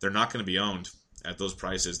 They're not going to be owned at those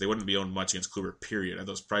prices. They wouldn't be owned much against Kluber, period. At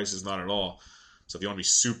those prices, not at all. So if you want to be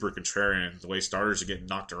super contrarian, the way starters are getting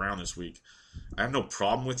knocked around this week, I have no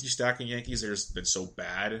problem with you stacking Yankees. They've just been so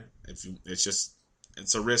bad.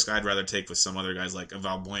 It's a risk I'd rather take with some other guys like a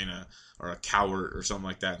Valbuena or a Cowart or something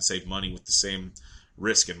like that and save money with the same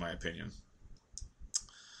risk, in my opinion.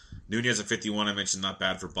 Nunez at 51, I mentioned, not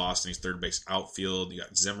bad for Boston. He's third base outfield. You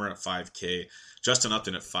got Zimmer at 5K. Justin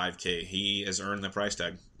Upton at 5K. He has earned the price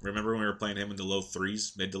tag. Remember when we were playing him in the low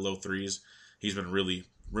 3s, mid to low 3s? He's been really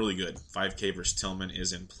good. 5K versus Tillman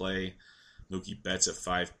is in play. Mookie Betts at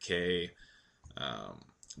 5K.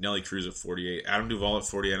 Nelly Cruz at 48. Adam Duvall at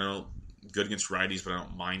 48. I know Good against righties, but I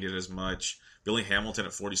don't mind it as much. Billy Hamilton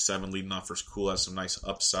at 47, leading off versus Cool, has some nice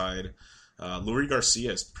upside. Luis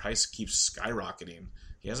Garcia's price keeps skyrocketing.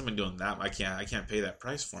 He hasn't been doing that. I can't pay that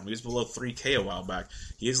price for him. He was below 3K a while back.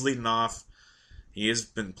 He is leading off. He has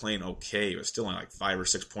been playing okay, but still only like 5 or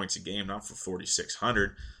 6 points a game, not for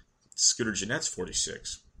 4,600. Scooter Jeanette's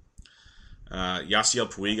 46.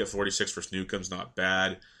 Yasiel Puig at 46 versus Newcomb's not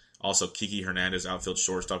bad. Also, Kiki Hernandez, outfield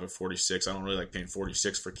shortstop at 46. I don't really like paying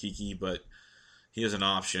 46 for Kiki, but he is an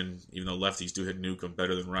option, even though lefties do hit Newcomb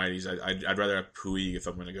better than righties. I'd rather have Puig if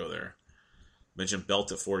I'm going to go there. Mentioned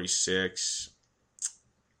Belt at 46.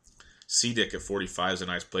 Cedic at 45 is a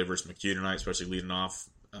nice play versus McHugh tonight, especially leading off,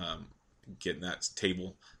 getting that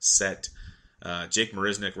table set. Jake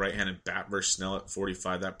Marisnick, right-handed bat versus Snell at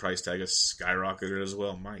 45. That price tag has skyrocketed as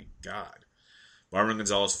well. My God. Marvin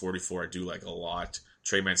Gonzalez, 44, I do like a lot.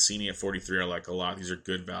 Trey Mancini at 43, I like a lot. These are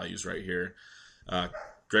good values right here.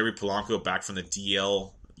 Gregory Polanco back from the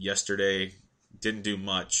DL yesterday. Didn't do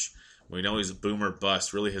much. We know he's a boomer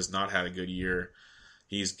bust. Really has not had a good year.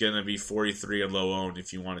 He's going to be 43 and low owned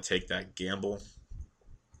if you want to take that gamble.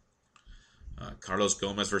 Carlos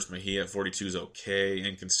Gomez versus Mejia at 42 is okay.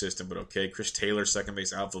 Inconsistent, but okay. Chris Taylor, second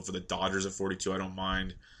base outfield for the Dodgers at 42. I don't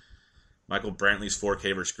mind. Michael Brantley's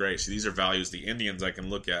 4K versus Gray. So these are values the Indians I can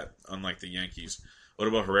look at, unlike the Yankees.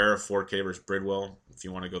 Odubel Herrera, 4K versus Bridwell, if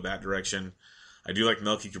you want to go that direction. I do like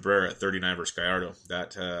Melky Cabrera at 39 versus Gallardo.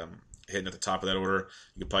 That hitting at the top of that order.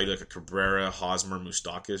 You could probably do like a Cabrera, Hosmer,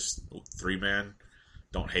 Moustakas, 3-man.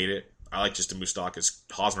 Don't hate it. I like just a Moustakas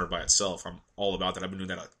Hosmer by itself. I'm all about that. I've been doing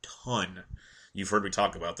that a ton. You've heard me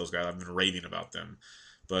talk about those guys. I've been raving about them.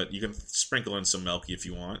 But you can sprinkle in some Melky if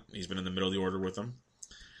you want. He's been in the middle of the order with them.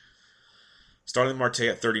 Starling Marte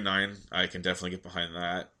at 39. I can definitely get behind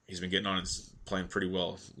that. He's been getting on and playing pretty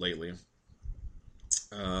well lately.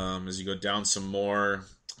 As you go down some more,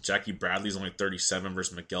 Jackie Bradley's only 37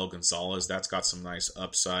 versus Miguel Gonzalez. That's got some nice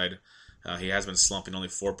upside. He has been slumping, only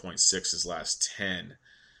 4.6 his last 10.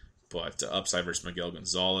 But upside versus Miguel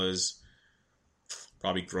Gonzalez.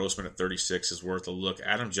 Probably Grossman at 36 is worth a look.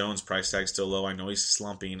 Adam Jones' price tag still low. I know he's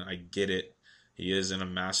slumping. I get it. He is in a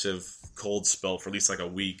massive cold spell for at least like a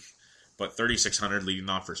week. But 3,600 leading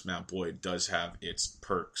off versus Matt Boyd does have its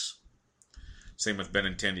perks. Same with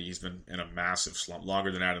Benintendi. He's been in a massive slump.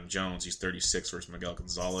 Longer than Adam Jones. He's 36 versus Miguel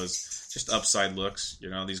Gonzalez. Just upside looks. You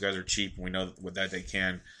know, these guys are cheap. We know what that they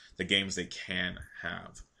can, the games they can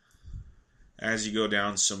have. As you go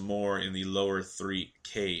down some more in the lower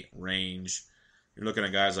 3K range, you're looking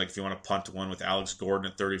at guys like if you want to punt one with Alex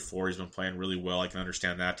Gordon at 34. He's been playing really well. I can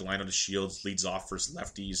understand that. Delino DeShields leads off versus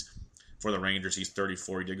lefties for the Rangers. He's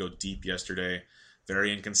 34. He did go deep yesterday.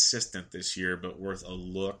 Very inconsistent this year, but worth a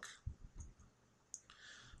look.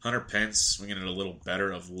 Hunter Pence swinging it a little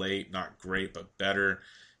better of late. Not great, but better.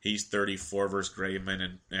 He's 34 versus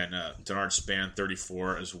Graveman, and Denard Span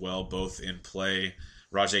 34 as well, both in play.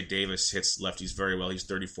 Rajay Davis hits lefties very well. He's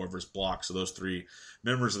 34 versus Block. So those three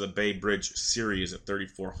members of the Bay Bridge series at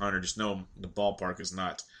 3,400. Just know the ballpark is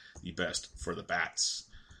not the best for the bats.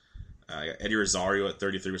 Eddie Rosario at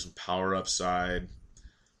 33 with some power upside.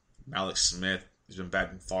 Malik Smith, he's been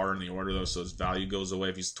batting far in the order, though, so his value goes away.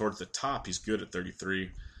 If he's towards the top, he's good at 33.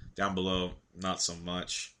 Down below, not so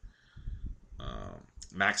much.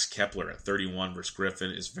 Max Kepler at 31 versus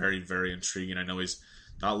Griffin is very, very intriguing. I know he's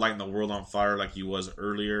not lighting the world on fire like he was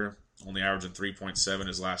earlier. Only averaging 3.7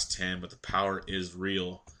 his last 10, but the power is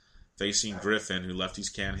real. Facing Griffin, who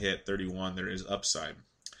lefties can hit, 31, there is upside.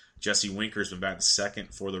 Jesse Winker's been batting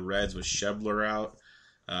second for the Reds with Schebler out.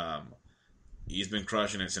 He's been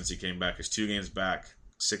crushing it since he came back. His 2 games back,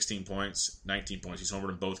 16 points, 19 points. He's homered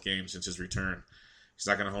in both games since his return. He's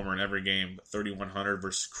not going to homer in every game. 3,100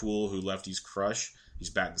 versus Cool, who lefties crush. He's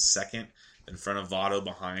batting second in front of Votto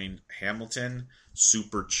behind Hamilton.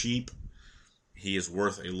 Super cheap. He is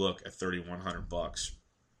worth a look at $3,100.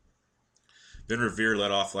 Ben Revere led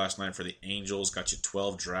off last night for the Angels. Got you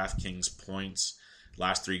 12 DraftKings points.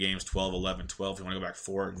 Last 3 games, 12, 11, 12. If you want to go back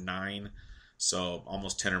 4, 9. So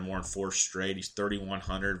almost 10 or more in 4 straight. He's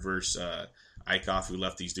 3,100 versus Eichhoff, who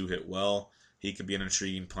lefties do hit well. He could be an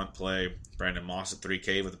intriguing punt play. Brandon Moss at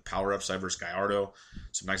 3K with a power upside versus Gallardo.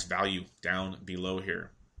 Some nice value down below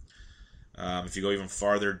here. If you go even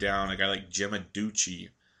farther down, a guy like Jim Adducci.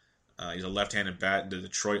 He's a left-handed bat in the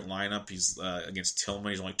Detroit lineup. He's against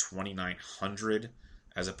Tillman. He's only 2,900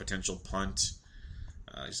 as a potential punt.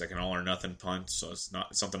 He's like an all-or-nothing punt, so it's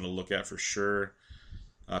something to look at for sure.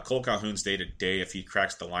 Cole Calhoun's day-to-day. If he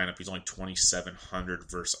cracks the lineup, he's only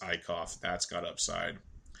 2,700 versus Eichhoff. That's got upside.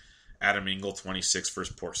 Adam Engel, 26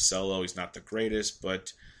 versus Porcello. He's not the greatest,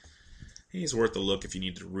 but he's worth a look if you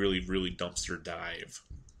need to really, really dumpster dive.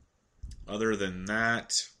 Other than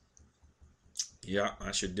that, yeah,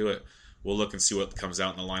 I should do it. We'll look and see what comes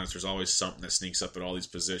out in the lineups. There's always something that sneaks up at all these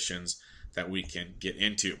positions that we can get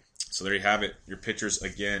into. So there you have it. Your pitchers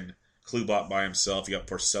again. Klubot by himself. You got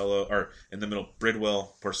Porcello, or in the middle,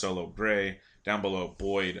 Bridwell, Porcello, Gray. Down below,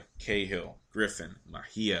 Boyd, Cahill, Griffin,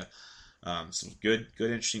 Mejia. Some good,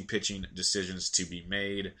 interesting pitching decisions to be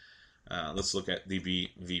made. Let's look at the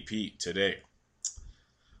VP today.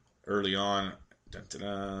 Early on,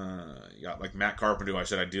 you got like Matt Carpenter, who I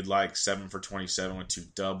said I did like, 7 for 27 with 2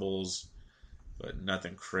 doubles, but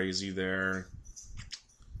nothing crazy there.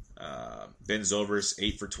 Ben Zobrist,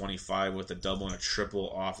 8 for 25 with a double and a triple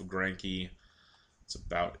off of Greinke. That's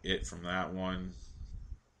about it from that one.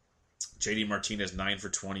 JD Martinez, 9 for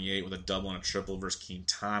 28 with a double and a triple versus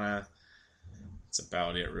Quintana. That's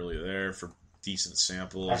about it really there for decent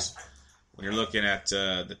samples. When you're looking at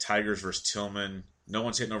the Tigers versus Tillman, no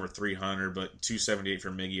one's hitting over 300, but 278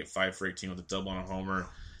 for Miggy at 5 for 18 with a double and a homer.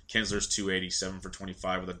 Kinsler's 287 for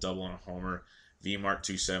 25 with a double and a homer. V-Mark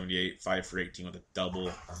 278, 5 for 18 with a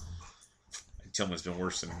double. Tillman's been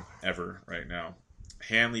worse than ever right now.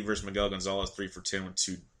 Hanley versus Miguel Gonzalez, 3 for 10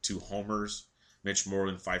 with two homers. Mitch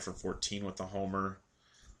Moreland, 5 for 14 with a homer.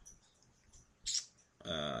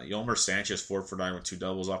 Yolmer Sanchez, 4 for 9 with 2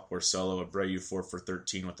 doubles off Porcello. Abreu, 4 for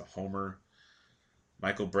 13 with a homer.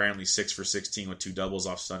 Michael Brantley, 6 for 16 with 2 doubles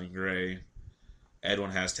off Sonny Gray. Edwin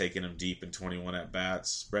has taken him deep in 21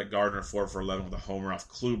 at-bats. Brett Gardner, 4 for 11 with a homer off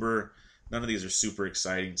Kluber. None of these are super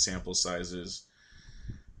exciting sample sizes.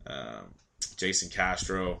 Jason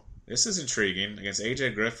Castro. This is intriguing. Against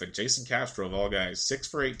AJ Griffin. Jason Castro, of all guys, 6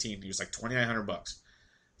 for 18. He was like $2,900.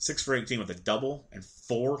 6 for 18 with a double and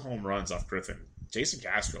 4 home runs off Griffin. Jason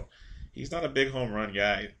Castro. He's not a big home run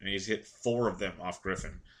guy, and he's hit 4 of them off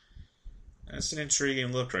Griffin. That's an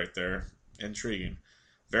intriguing look right there. Intriguing.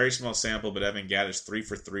 Very small sample, but Evan Gadd is 3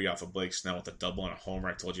 for 3 off of Blake Snell with a double and a homer.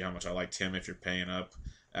 I told you how much I liked him if you're paying up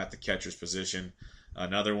at the catcher's position.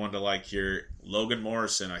 Another one to like here, Logan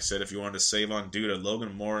Morrison. I said if you wanted to save on Duda,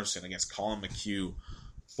 Logan Morrison against Colin McHugh,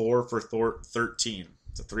 4 for 13.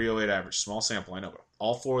 It's a 308 average. Small sample, I know, but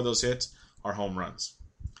all 4 of those hits are home runs.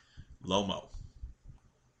 Lomo.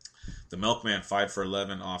 The Milkman, 5 for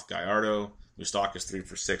 11 off Gallardo. Moustakas 3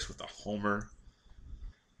 for 6 with a homer.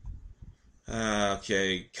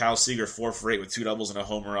 Okay, Kyle Seager, 4 for 8 with 2 doubles and a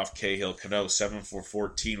homer off Cahill. Cano, 7 for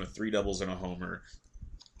 14 with 3 doubles and a homer.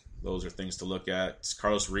 Those are things to look at.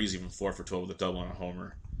 Carlos Ruiz, even 4 for 12 with a double and a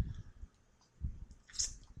homer.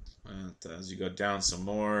 And as you go down some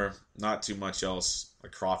more, not too much else.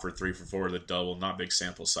 Like Crawford, 3 for 4 with a double. Not big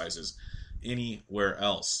sample sizes anywhere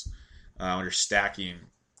else. When you're stacking,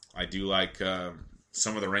 I do like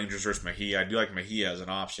some of the Rangers versus Mejia. I do like Mejia as an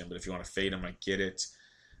option, but if you want to fade him, I get it.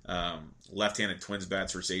 Left-handed Twins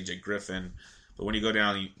bats versus AJ Griffin. But when you go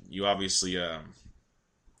down, you obviously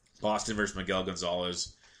Boston versus Miguel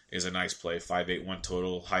Gonzalez is a nice play. 5.81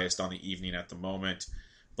 total, highest on the evening at the moment.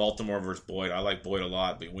 Baltimore versus Boyd. I like Boyd a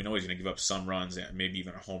lot, but we know he's going to give up some runs and maybe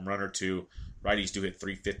even a home run or 2. Righties do hit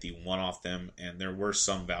 351 off them, and there were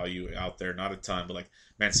some value out there. Not a ton, but like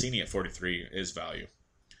Mancini at 43 is value.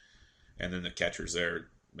 And then the catchers there.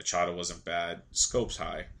 Machado wasn't bad. Scope's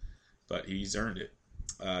high, but he's earned it.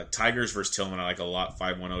 Tigers versus Tillman, I like a lot.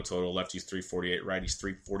 5.10 total. Lefties 348, righties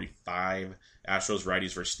 345. Astros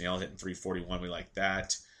righties versus Snail hitting 341. We like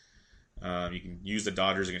that. You can use the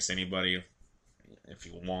Dodgers against anybody if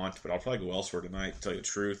you want, but I'll probably go elsewhere tonight, to tell you the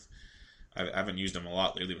truth. I haven't used them a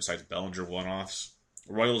lot lately besides Bellinger one-offs.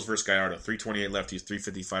 Royals versus Gallardo, 328 lefties,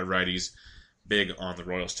 355 righties. Big on the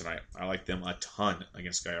Royals tonight. I like them a ton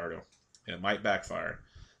against Gallardo. It might backfire,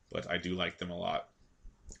 but I do like them a lot.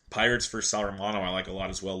 Pirates versus Saramano, I like a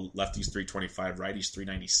lot as well. Lefties 325, righties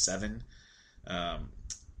 397. I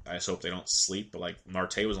just hope they don't sleep, but like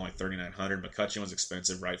Marte was only 3,900. McCutchen was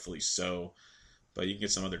expensive, rightfully so, but you can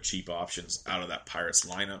get some other cheap options out of that Pirates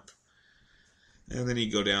lineup. And then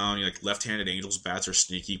you go down, you like left-handed Angels bats are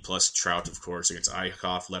sneaky, plus Trout, of course, against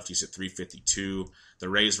Eichhoff. Lefties at 352. The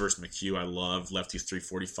Rays versus McHugh, I love. Lefties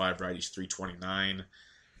 345, righties 329.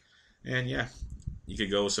 And yeah, you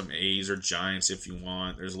could go with some A's or Giants if you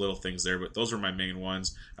want. There's little things there, but those are my main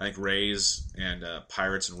ones. I think Rays and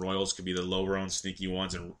Pirates and Royals could be the lower-owned sneaky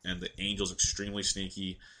ones, and the Angels extremely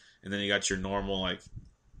sneaky. And then you got your normal like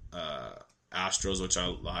Astros, which I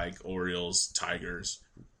like, Orioles, Tigers,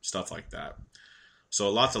 stuff like that. So a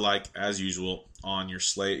lot to like, as usual, on your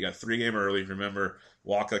slate. You got 3-game early. Remember,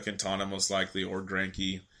 Waka, Quintana most likely, or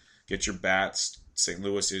Greinke. Get your bats. St.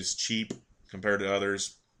 Louis is cheap compared to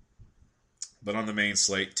others. But on the main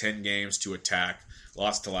slate, 10 games to attack.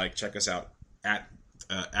 Lots to like. Check us out at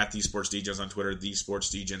TheSportsDgens on Twitter,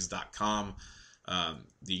 thesportsdgens.com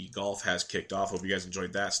The golf has kicked off. Hope you guys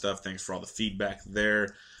enjoyed that stuff. Thanks for all the feedback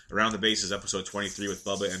there. Around the Bases, episode 23 with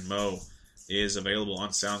Bubba and Mo is available on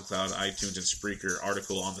SoundCloud, iTunes, and Spreaker.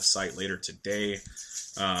 Article on the site later today.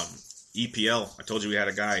 EPL, I told you we had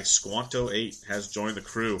a guy. Squanto8 has joined the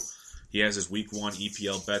crew. He has his week 1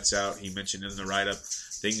 EPL bets out. He mentioned in the write-up,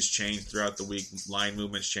 things change throughout the week. Line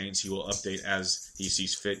movements change. He will update as he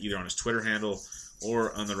sees fit, either on his Twitter handle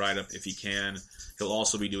or on the write-up if he can. He'll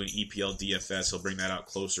also be doing EPL DFS. He'll bring that out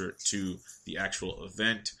closer to the actual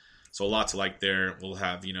event. So a lot to like there. We'll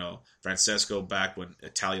have, Francesco back when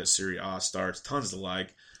Italia Serie A starts. Tons to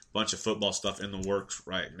like. Bunch of football stuff in the works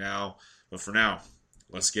right now. But for now,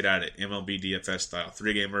 let's get at it. MLB DFS style.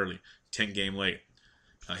 3-game early, 10-game late.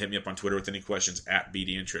 Hit me up on Twitter with any questions at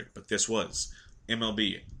BDintric. But this was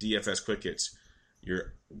MLB DFS Quick Hits,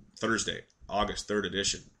 your Thursday, August 3rd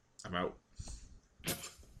edition. I'm out.